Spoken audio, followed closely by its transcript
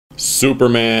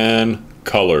Superman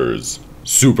colors.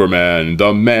 Superman,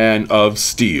 the man of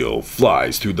steel,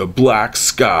 flies through the black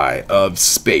sky of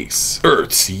space.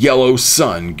 Earth's yellow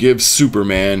sun gives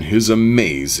Superman his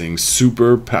amazing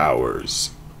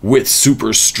superpowers. With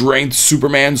super strength,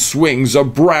 Superman swings a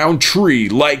brown tree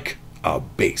like a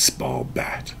baseball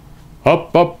bat.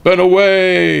 Up, up, and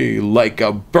away! Like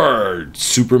a bird,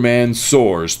 Superman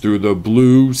soars through the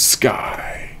blue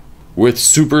sky. With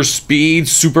super speed,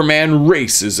 Superman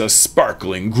races a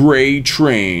sparkling gray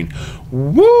train.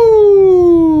 Whoosh!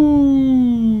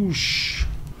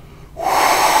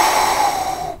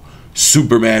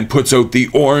 Superman puts out the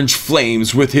orange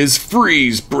flames with his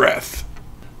freeze breath.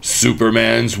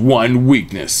 Superman's one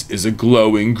weakness is a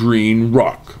glowing green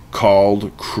rock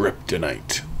called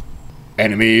kryptonite.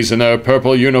 Enemies in their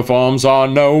purple uniforms are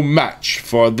no match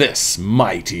for this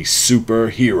mighty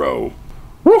superhero.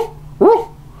 Woo!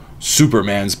 Woo!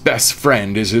 Superman's best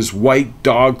friend is his white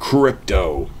dog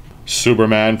Krypto.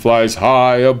 Superman flies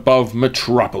high above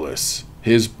Metropolis.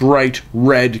 His bright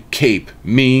red cape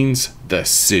means the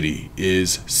city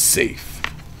is safe.